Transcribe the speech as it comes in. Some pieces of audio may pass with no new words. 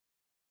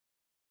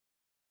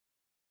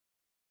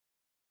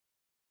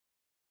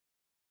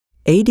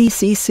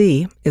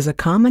ADCC is a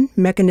common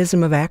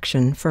mechanism of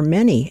action for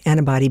many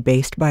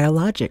antibody-based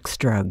biologics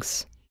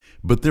drugs.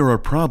 But there are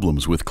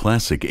problems with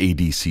classic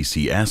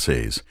ADCC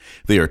assays.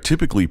 They are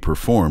typically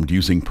performed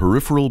using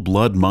peripheral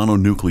blood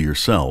mononuclear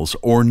cells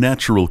or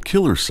natural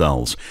killer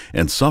cells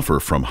and suffer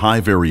from high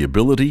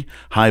variability,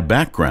 high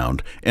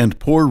background, and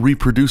poor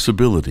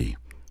reproducibility.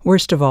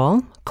 Worst of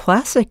all,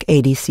 classic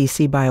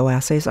ADCC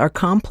bioassays are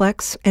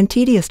complex and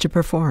tedious to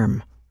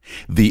perform.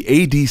 The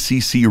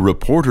ADCC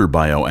Reporter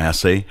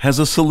Bioassay has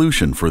a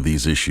solution for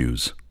these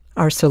issues.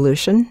 Our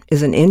solution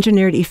is an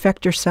engineered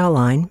effector cell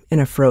line in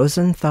a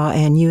frozen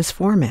thaw-and-use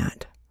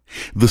format.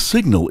 The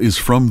signal is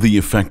from the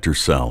effector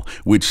cell,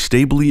 which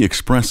stably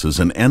expresses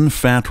an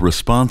nfat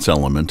response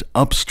element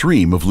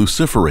upstream of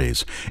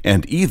luciferase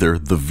and either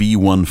the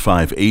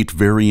V158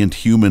 variant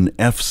human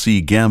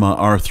Fc gamma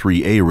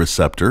R3A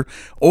receptor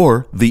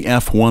or the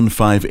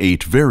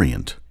F158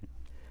 variant.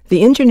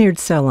 The engineered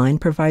cell line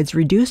provides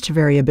reduced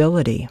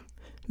variability.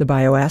 The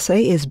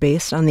bioassay is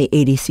based on the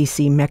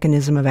ADCC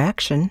mechanism of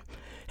action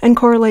and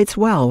correlates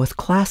well with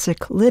classic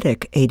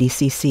lytic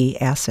ADCC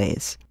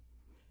assays.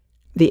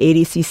 The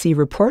ADCC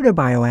Reporter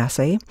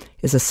Bioassay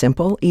is a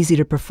simple,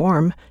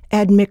 easy-to-perform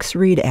admix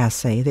read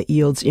assay that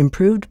yields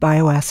improved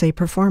bioassay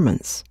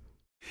performance.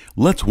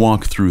 Let's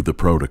walk through the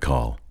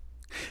protocol.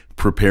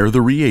 Prepare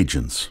the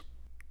reagents.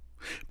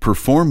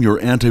 Perform your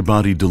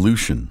antibody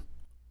dilution.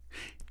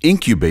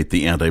 Incubate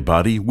the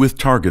antibody with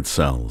target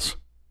cells.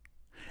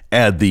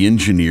 Add the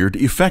engineered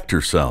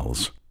effector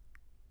cells.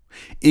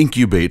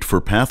 Incubate for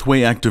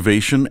pathway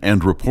activation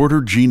and reporter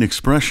gene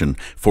expression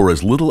for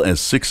as little as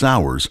 6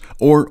 hours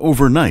or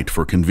overnight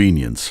for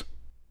convenience.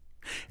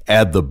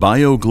 Add the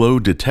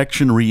BioGlow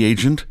detection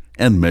reagent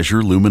and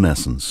measure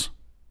luminescence.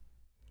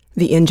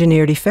 The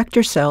engineered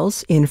effector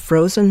cells in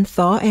frozen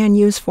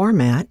thaw-and-use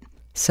format,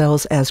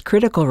 cells as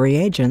critical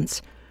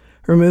reagents,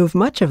 remove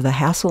much of the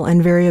hassle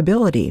and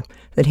variability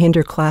that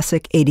hinder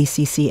classic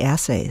ADCC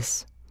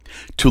assays.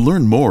 To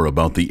learn more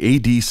about the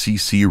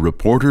ADCC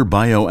Reporter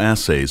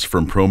Bioassays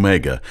from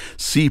Promega,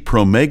 see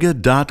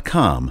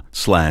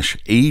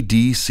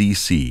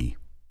promega.com/ADCC.